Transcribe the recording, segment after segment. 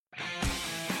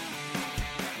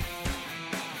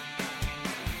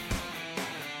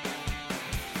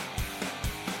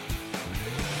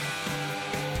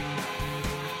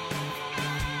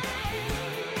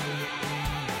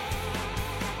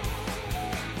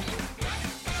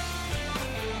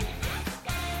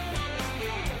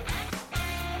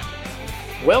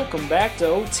Welcome back to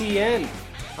OTN.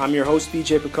 I'm your host,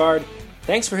 BJ Picard.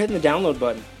 Thanks for hitting the download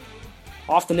button.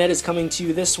 Off the Net is coming to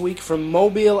you this week from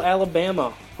Mobile,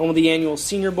 Alabama, home of the annual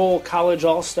Senior Bowl College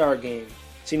All-Star Game.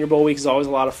 Senior Bowl week is always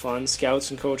a lot of fun.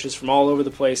 Scouts and coaches from all over the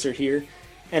place are here.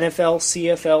 NFL,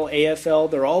 CFL,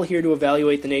 AFL, they're all here to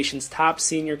evaluate the nation's top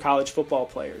senior college football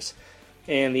players.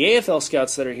 And the AFL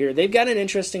scouts that are here, they've got an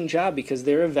interesting job because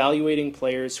they're evaluating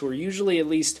players who are usually at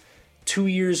least 2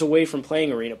 years away from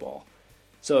playing arena ball.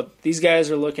 So these guys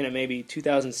are looking at maybe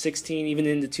 2016, even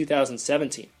into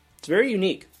 2017. It's very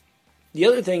unique. The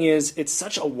other thing is, it's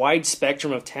such a wide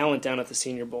spectrum of talent down at the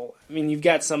Senior Bowl. I mean, you've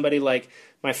got somebody like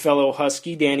my fellow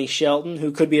Husky, Danny Shelton,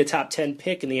 who could be a top 10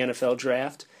 pick in the NFL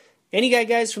draft. And you got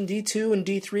guys from D2 and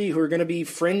D3 who are going to be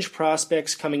fringe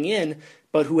prospects coming in,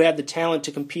 but who have the talent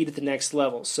to compete at the next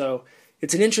level. So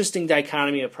it's an interesting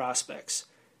dichotomy of prospects.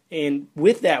 And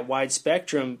with that wide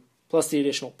spectrum, plus the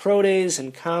additional pro days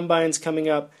and combines coming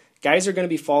up, guys are going to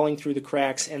be falling through the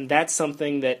cracks, and that's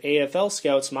something that AFL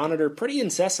scouts monitor pretty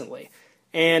incessantly.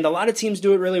 And a lot of teams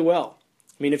do it really well.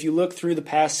 I mean, if you look through the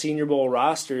past Senior Bowl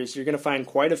rosters, you're going to find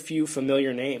quite a few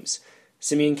familiar names.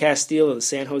 Simeon Castile of the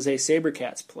San Jose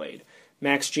SaberCats played.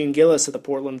 Max Gene Gillis of the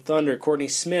Portland Thunder. Courtney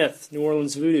Smith, New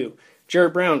Orleans Voodoo.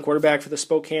 Jarrett Brown, quarterback for the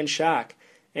Spokane Shock.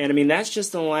 And, I mean, that's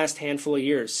just in the last handful of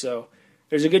years. So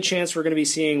there's a good chance we're going to be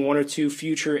seeing one or two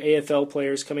future AFL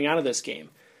players coming out of this game,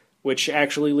 which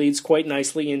actually leads quite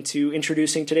nicely into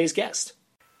introducing today's guest.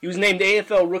 He was named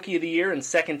AFL Rookie of the Year and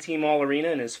second-team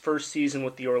All-Arena in his first season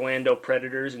with the Orlando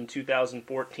Predators in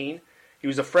 2014. He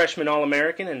was a freshman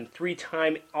All-American and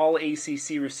three-time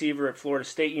All-ACC receiver at Florida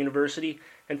State University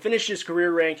and finished his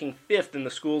career ranking 5th in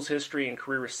the school's history in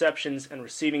career receptions and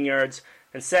receiving yards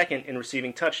and 2nd in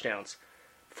receiving touchdowns.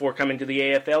 Before coming to the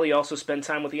AFL, he also spent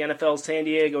time with the NFL's San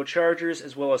Diego Chargers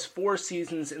as well as 4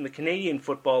 seasons in the Canadian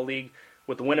Football League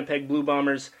with the Winnipeg Blue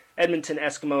Bombers, Edmonton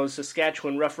Eskimos,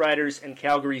 Saskatchewan Roughriders, and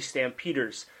Calgary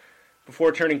Stampeders.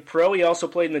 Before turning pro, he also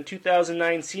played in the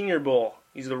 2009 Senior Bowl.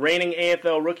 He's the reigning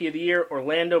AFL Rookie of the Year,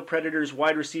 Orlando Predators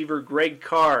wide receiver Greg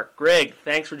Carr. Greg,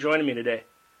 thanks for joining me today.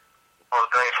 Well,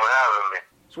 thanks for having me.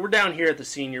 So we're down here at the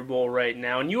Senior Bowl right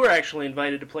now, and you were actually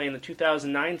invited to play in the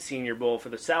 2009 Senior Bowl for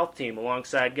the South team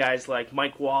alongside guys like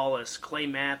Mike Wallace, Clay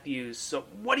Matthews. So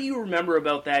what do you remember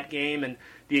about that game and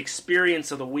the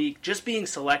experience of the week, just being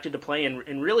selected to play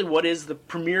in really what is the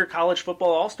premier college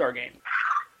football all-star game?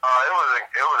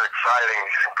 It was exciting,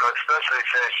 especially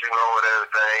since you know with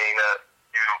everything that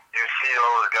you see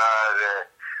those guys and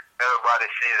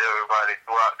everybody sees everybody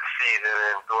throughout the season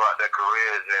and throughout their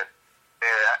careers and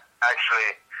actually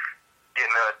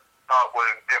getting to talk with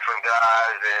different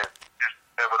guys and just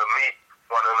able to meet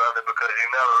one another because you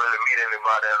never really meet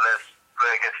anybody unless you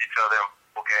play against each other in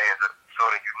football games so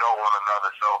that you know one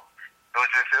another. So it was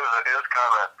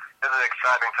an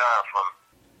exciting time for me.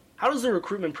 How does the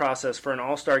recruitment process for an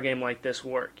all-star game like this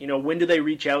work? You know, when do they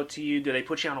reach out to you? Do they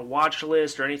put you on a watch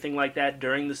list or anything like that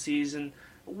during the season?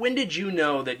 When did you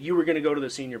know that you were going to go to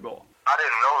the Senior Bowl? I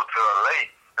didn't know until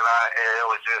late, and it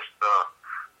was just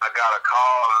I got a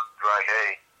call like,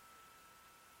 "Hey,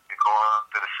 you're going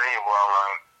to the Senior Bowl." I'm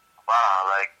like,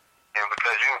 wow, and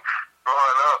because you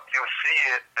growing up, you see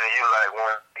it, and you're like,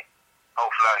 well,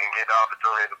 hopefully I can get the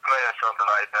opportunity to play or something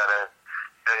like that. And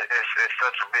it's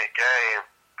such a big game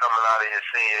coming out of your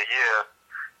senior year,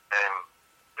 and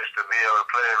just to be able to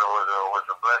play in it was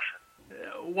a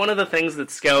blessing. One of the things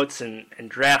that scouts and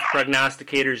draft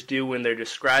prognosticators do when they're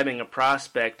describing a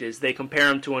prospect is they compare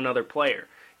him to another player,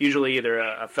 usually either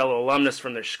a fellow alumnus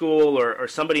from their school or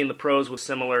somebody in the pros with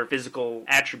similar physical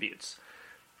attributes.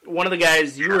 One of the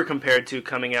guys you were compared to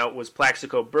coming out was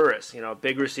Plaxico Burress, a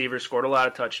big receiver, scored a lot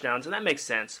of touchdowns, and that makes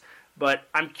sense. But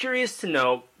I'm curious to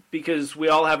know, because we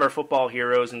all have our football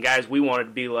heroes and guys we wanted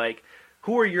to be like,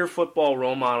 who are your football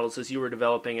role models as you were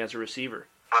developing as a receiver?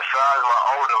 Besides my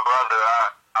older brother,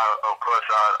 of course,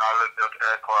 I looked up to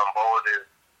Anquan Bolden,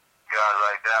 guys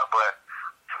like that. But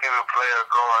favorite player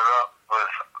growing up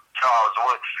was Charles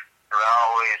Woods, and I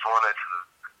always wanted to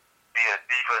be a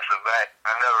defensive back.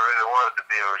 I never really wanted to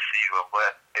be a receiver,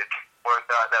 but it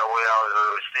worked out that way. I was a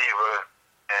receiver,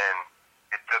 and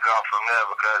it took off from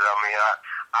there because,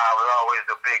 I was always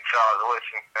the big Charles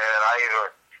Woodson fan. I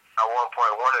even, at one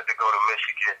point, wanted to go to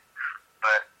Michigan,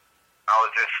 but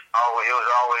it was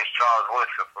always Charles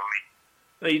Woodson for me.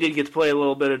 Well, you did get to play a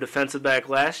little bit of defensive back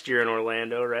last year in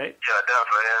Orlando, right? Yeah,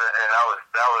 definitely, and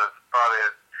that was probably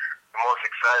the most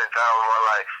exciting time of my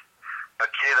life. A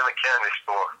kid in a candy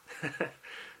store.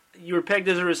 You were pegged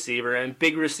as a receiver, and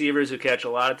big receivers who catch a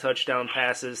lot of touchdown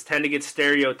passes tend to get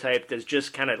stereotyped as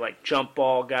just kind of like jump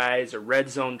ball guys or red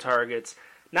zone targets.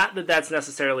 Not that that's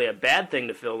necessarily a bad thing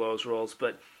to fill those roles,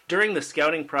 but during the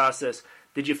scouting process,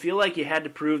 did you feel like you had to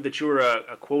prove that you were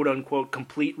a quote-unquote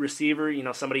complete receiver,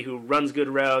 somebody who runs good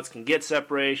routes, can get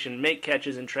separation, make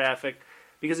catches in traffic?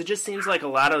 Because it just seems like a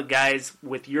lot of guys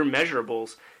with your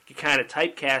measurables get kind of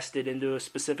typecasted into a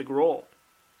specific role.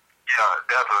 Yeah,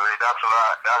 definitely. That's what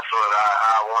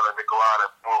I wanted to go out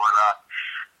and prove,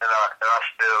 and I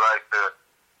still like to.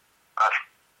 I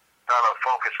kind of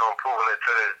focus on proving it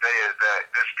to this day is that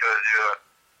just because you're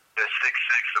 6'6",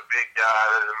 a big guy,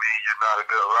 doesn't mean you're not a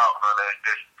good route runner.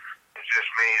 It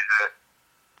just means that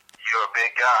you're a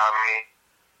big guy. I mean,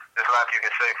 just like you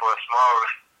can say for a small,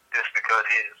 just because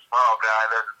he's a small guy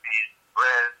doesn't mean he's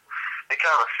red. It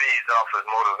kind of feeds off his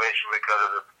motivation because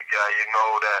of the big guy. You know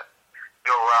that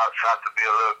your routes have to be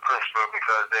a little crisper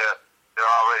because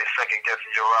they're already second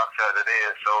guessing your routes as it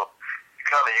is. So you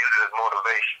kind of use it as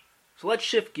motivation. So let's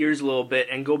shift gears a little bit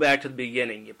and go back to the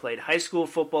beginning. You played high school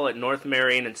football at North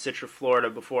Marion in Citra, Florida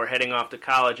before heading off to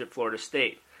college at Florida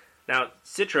State. Now,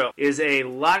 Citra is a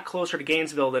lot closer to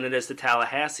Gainesville than it is to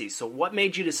Tallahassee, so what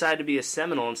made you decide to be a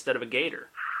Seminole instead of a Gator?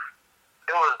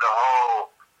 It was the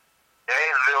whole,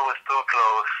 Gainesville was too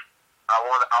close. I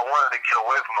wanted to get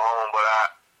away from home, but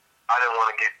I didn't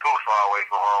want to get too far away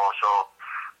from home, so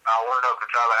I went up to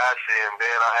Tallahassee, and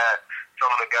then I had some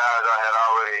of the guys I had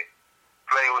already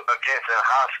played against in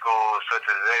high school, such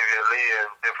as Xavier Lee and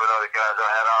different other guys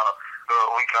I had out.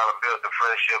 We kind of built the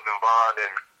friendship and bond,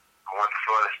 and I went to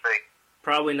Florida State.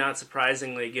 Probably not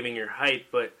surprisingly, given your height,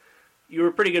 but you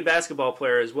were a pretty good basketball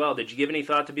player as well. Did you give any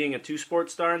thought to being a two-sport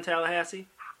star in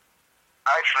Tallahassee?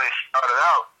 I actually started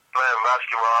out playing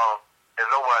basketball, and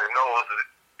nobody knows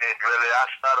it really. I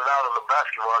started out on the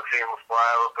basketball team before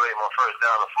I ever played my first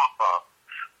down of football.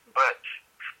 But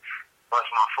once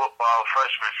my football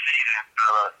freshman season,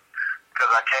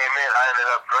 because I came in, I ended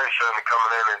up redshirting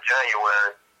coming in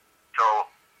January. So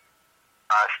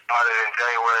I started in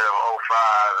January of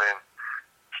 05 and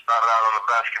started out on the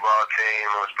basketball team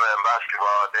and was playing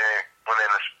basketball. Then went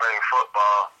into spring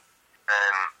football,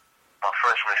 and my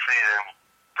freshman season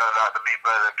turned out to be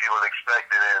better than people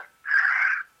expected, and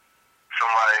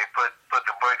somebody put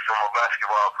the brakes on my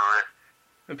basketball career.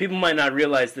 And people might not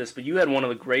realize this, but you had one of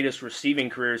the greatest receiving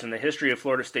careers in the history of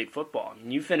Florida State football.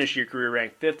 And you finished your career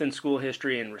ranked 5th in school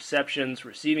history in receptions,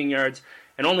 receiving yards,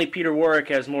 and only Peter Warrick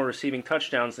has more receiving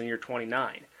touchdowns than your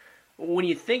 29. When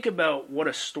you think about what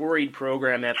a storied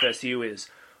program FSU is,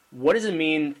 what does it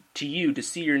mean to you to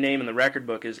see your name in the record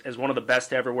book as one of the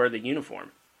best to ever wear the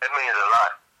uniform? It means a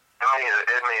lot.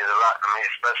 It means a lot to me,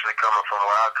 especially coming from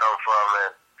where I come from,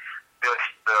 and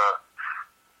just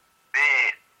be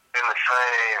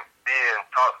being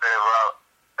talked about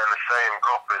in the same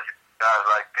group as guys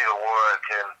like Peter Warrick,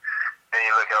 and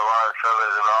you look at Ron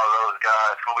Sellers and all those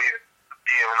guys who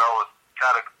even those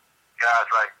kind of guys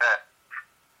like that.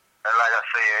 And like I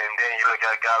say, and then you look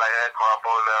at a guy like Anquan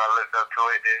Boldin, I looked up to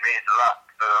it means a lot.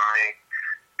 Because, I mean,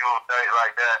 you things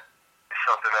like that is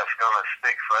something that's going to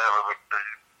stick forever, because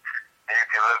you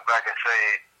can look back and say,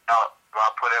 I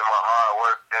put in my hard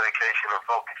work, dedication, and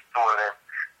focus to it, and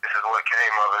this is what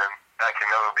came of it, and that can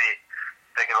never be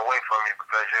taken away from you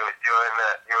because you're in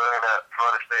that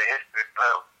Florida State history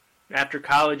forever. After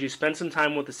college, you spent some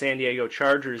time with the San Diego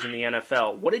Chargers in the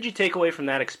NFL. What did you take away from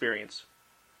that experience?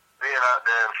 Being out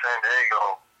there in San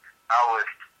Diego, our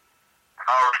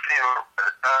team at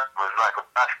the time was like a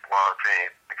basketball team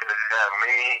because it had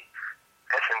me,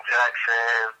 Vincent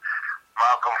Jackson,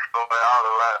 Malcolm Floyd, all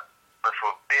of that was so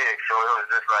big. So it was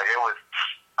just like,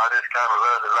 I just kind of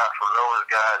learned a lot from those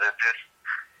guys, and just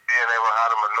being able how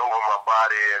to maneuver my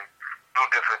body and do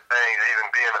different things, even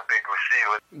being a big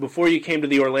receiver. Before you came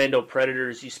to the Orlando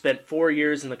Predators, you spent 4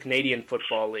 years in the Canadian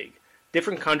Football League.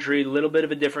 Different country, a little bit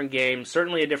of a different game,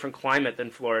 certainly a different climate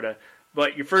than Florida,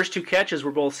 but your first 2 catches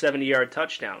were both 70-yard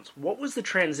touchdowns. What was the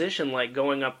transition like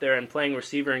going up there and playing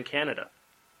receiver in Canada?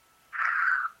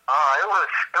 It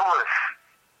was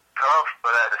tough,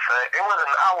 but at the same,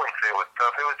 I wouldn't say it was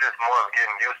tough. It was just more of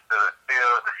getting used to the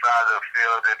field, the size of the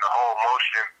field, and the whole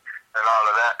motion and all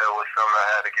of that. That was something I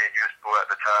had to get used to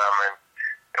at the time, and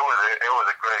it was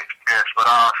a great experience. But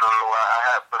I also knew I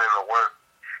had put in the work,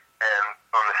 and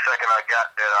from the second I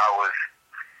got there, I was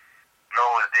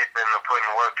nose deep into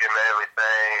putting work into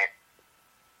everything,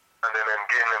 and then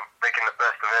making the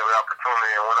best of every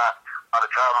opportunity. And by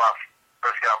the time I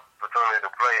first got the opportunity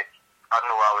to play, I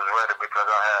knew I was ready because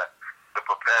I had to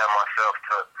prepare myself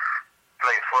to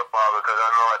play football, because I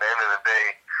know at the end of the day,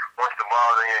 once the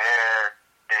ball's in your hand,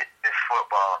 it's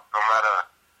football. No matter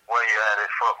where you're at,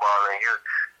 it's football, and you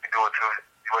do what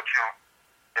you've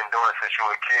been doing since you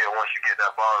were a kid once you get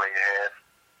that ball in your hands.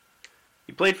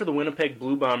 You played for the Winnipeg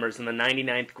Blue Bombers in the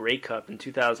 99th Grey Cup in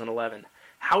 2011.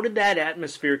 How did that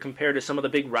atmosphere compare to some of the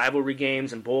big rivalry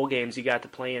games and bowl games you got to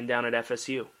play in down at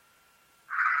FSU?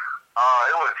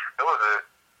 It was an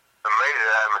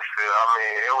amazing atmosphere. I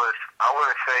mean, I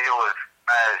wouldn't say it was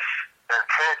as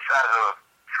intense as a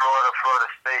Florida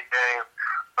State game,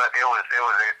 but it was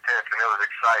intense and it was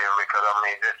exciting because I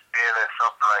mean, just being in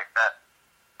something like that,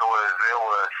 it was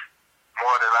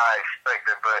more than I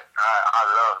expected. But I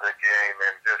loved the game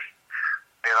and just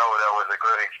that was a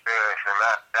good experience. And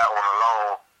that one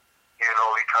alone,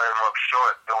 we came up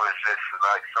short. It was just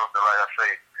like something like I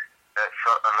say. That's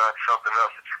something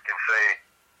else that you can say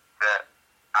that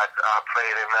I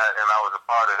played in that and I was a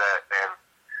part of that, and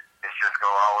it's just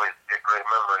going to always be a great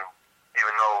memory,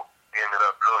 even though we ended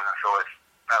up losing, so it's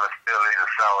kind of still leaves a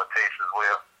sour taste as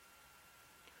well.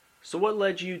 So what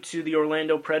led you to the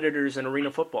Orlando Predators and arena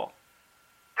football?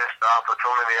 Just the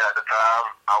opportunity at the time.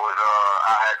 I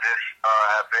had just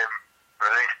had been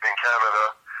released in Canada,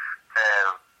 and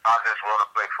I just want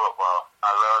to play football.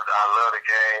 I love the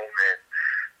game, and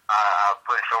I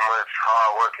put so much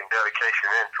hard work and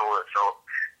dedication into it. So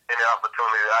any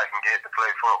opportunity that I can get to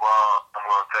play football, I'm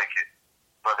going to take it.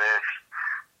 Whether it's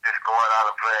just going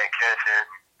out and playing catching,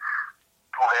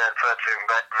 hand touching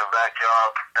back in the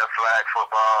backyard, and flag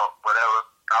football, whatever.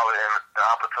 The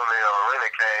opportunity of arena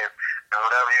came, and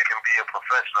whenever you can be a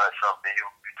professional at something, you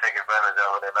take advantage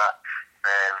of it.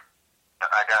 And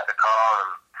I got the call,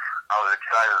 and I was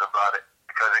excited about it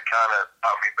because it kind of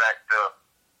brought me back to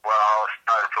where I was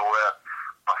starting to where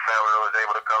my family was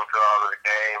able to come to all of the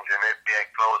games, and it being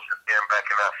close and being back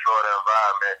in that Florida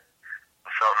environment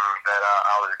was something that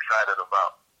I was excited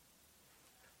about.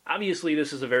 Obviously,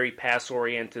 this is a very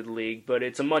pass-oriented league, but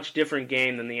it's a much different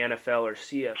game than the NFL or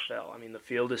CFL. I mean, the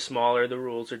field is smaller, the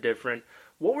rules are different.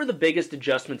 What were the biggest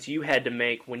adjustments you had to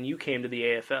make when you came to the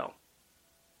AFL?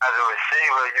 As a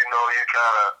receiver, you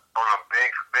kind of, on the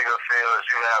bigger fields,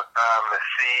 you have time to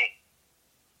see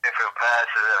different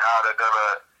passes and how they're going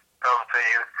to come to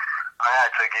you. I had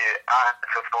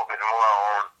to focus more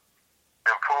on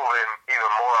improving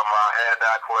even more on my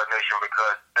hand-eye coordination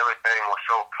because everything was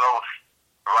so close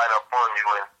right up on you,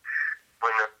 and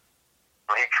when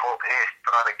he's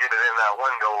trying to get it in that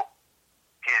window,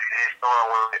 he's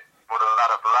throwing with a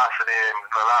lot of velocity and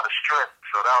a lot of strength.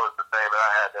 So that was the thing that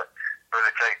I had to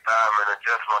really take time and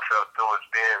adjust myself to, is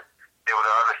being able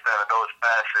to understand that those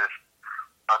passes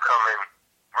are coming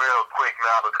real quick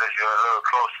now because you're a little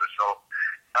closer. So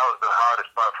that was the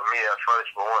hardest part for me at first,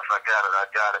 but once I got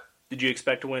it. Did you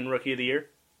expect to win Rookie of the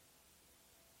Year?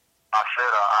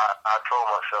 I told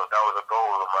myself that was a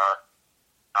goal of mine,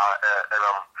 and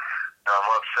I'm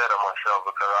upset at myself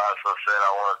because I also said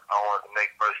I wanted to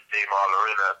make first team All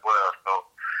Arena as well. So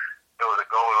it was a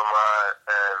goal of mine,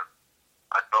 and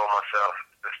I told myself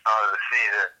at the start of the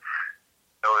season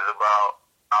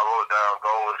I wrote down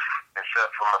goals and set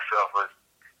for myself was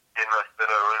getting us to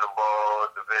the Arena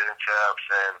Bowl, Division champs,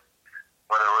 and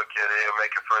winning Rookie of the Year,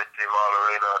 making first team All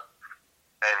Arena,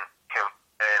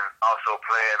 and also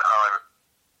playing on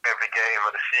every game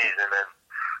of the season, and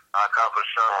I accomplished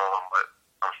some of them, but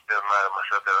I'm still mad at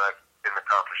myself that I didn't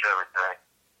accomplish everything.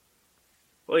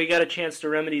 Well, you got a chance to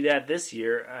remedy that this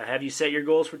year. Have you set your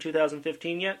goals for 2015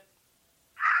 yet?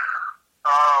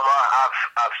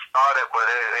 I've started, but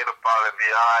it'll probably be,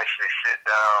 I'll actually sit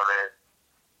down and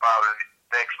probably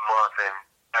next month and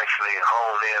actually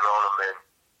hone in on them and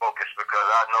focus, because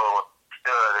I know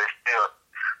there's still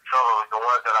some of the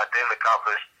ones that I didn't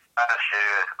accomplish last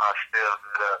year. I still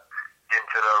get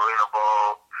into the Arena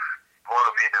Bowl, want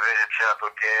to be division champ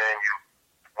again.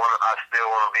 I still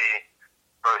want to be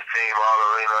first team All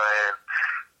Arena,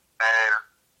 and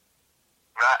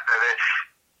not that it's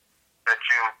that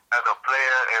you as a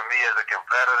player and me as a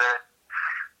competitor.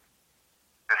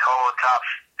 This whole top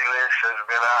list has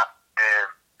been out, and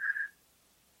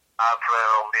I plan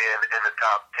on being in the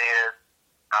top 10.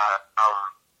 I'm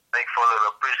thankful and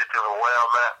appreciative of where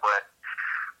I'm at, but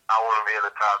I want to be in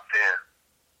the top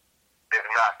 10, if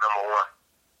not number one.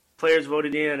 Players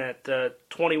voted in at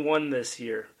 21 this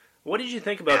year. What did you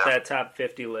think about that top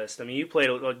 50 list? I mean, you played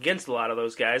against a lot of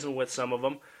those guys and with some of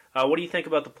them. What do you think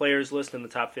about the players list in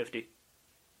the top 50?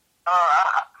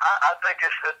 I think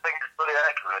it's pretty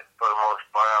accurate for the most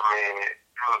part. I mean,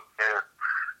 you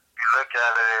look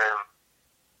at it, and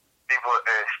people,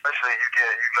 and especially you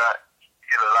get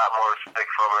a lot more respect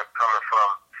from it coming from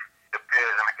the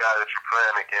peers and the guys that you're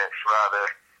playing against, rather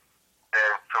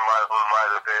than somebody who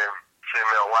might have been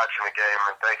sitting there watching the game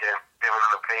and thinking, giving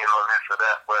an opinion on this or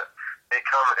that. But it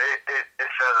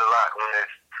says a lot when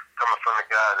it's coming from the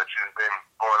guys that you've been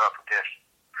going up against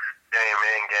game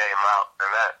in, game out,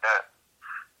 and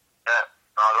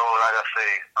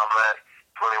at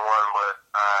 21, but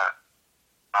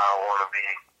I want to be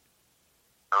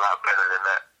a lot better than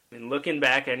that. And looking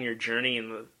back on your journey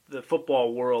in the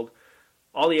football world,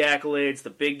 all the accolades, the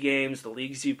big games, the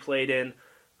leagues you played in,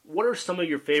 what are some of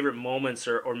your favorite moments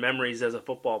or memories as a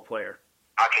football player?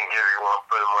 I can give you one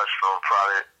pretty much from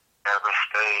probably every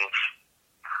stage.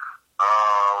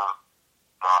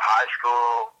 My high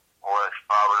school was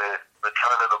probably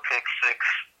returning the pick six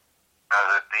as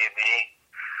a DB.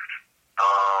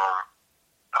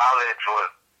 College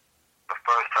was the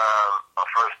first time, my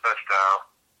first touchdown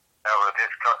ever.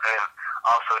 And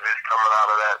also just coming out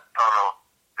of that tunnel,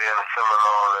 being a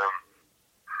Seminole and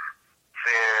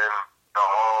seeing the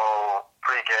whole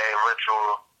pregame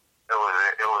ritual, it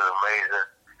was amazing.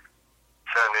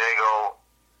 San Diego,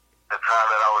 the time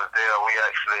that I was there, we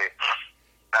actually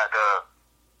had to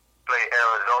play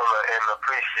Arizona in the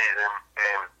preseason,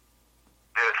 and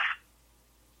just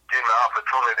getting the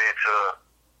opportunity to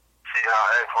see how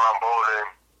Anquan Boldin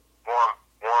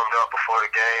warmed up before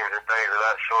the games and things of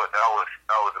that sort. That was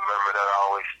a memory that I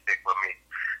always stick with me.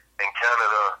 In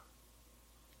Canada,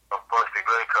 of course, the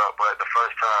Grey Cup, but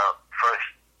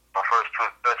my first two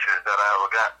touches that I ever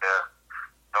got there,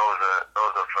 those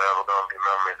are forever going to be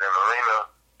memories. In Arena,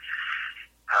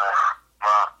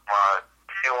 my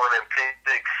winning pick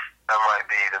six, that might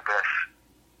be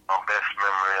my best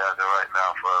memory as of right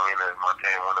now for Arena is my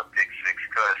team winning pick six,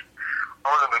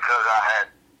 only because I had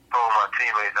told my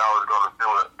teammates I was going to do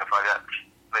it if I got to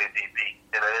play DB,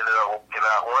 and it ended up working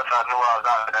out. Once I knew I was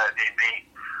out of that DB,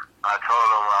 I told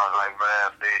them, I was like, man,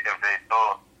 if they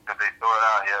throw it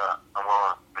out here, I'm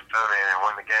going to return it and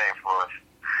win the game for us.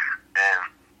 And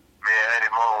me and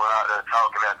Eddie Moore were out there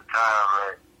talking at the time,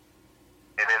 and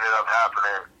it ended up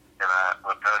happening, and I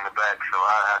returned it back, so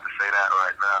I have to say that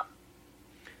right now.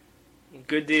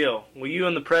 Good deal. Well, you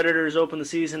and the Predators open the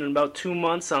season in about 2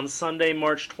 months on Sunday,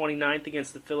 March 29th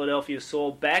against the Philadelphia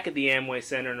Soul back at the Amway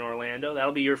Center in Orlando.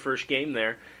 That'll be your first game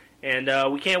there. And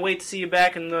we can't wait to see you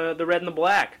back in the red and the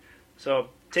black. So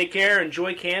take care,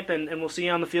 enjoy camp, and we'll see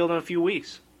you on the field in a few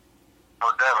weeks.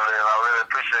 Oh, definitely. I really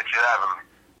appreciate you having me.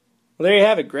 Well, there you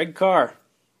have it. Greg Carr,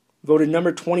 voted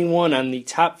number 21 on the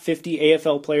top 50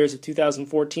 AFL players of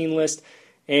 2014 list,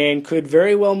 and could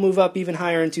very well move up even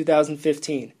higher in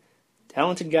 2015.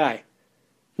 Talented guy.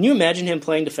 Can you imagine him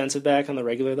playing defensive back on the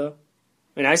regular, though?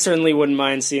 I mean, I certainly wouldn't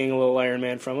mind seeing a little Iron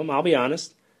Man from him, I'll be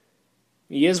honest.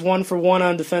 He is 1 for 1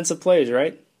 on defensive plays,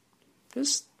 right?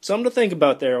 Just something to think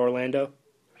about there, Orlando.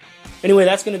 Anyway,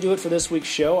 that's going to do it for this week's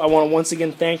show. I want to once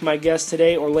again thank my guest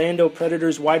today, Orlando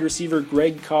Predators wide receiver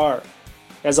Greg Carr.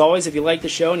 As always, if you like the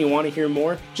show and you want to hear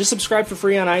more, just subscribe for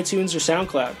free on iTunes or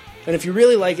SoundCloud. And if you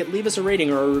really like it, leave us a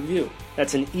rating or a review.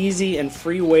 That's an easy and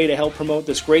free way to help promote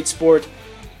this great sport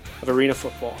of arena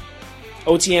football.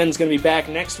 OTN is going to be back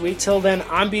next week. Till then,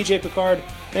 I'm BJ Picard.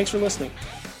 Thanks for listening.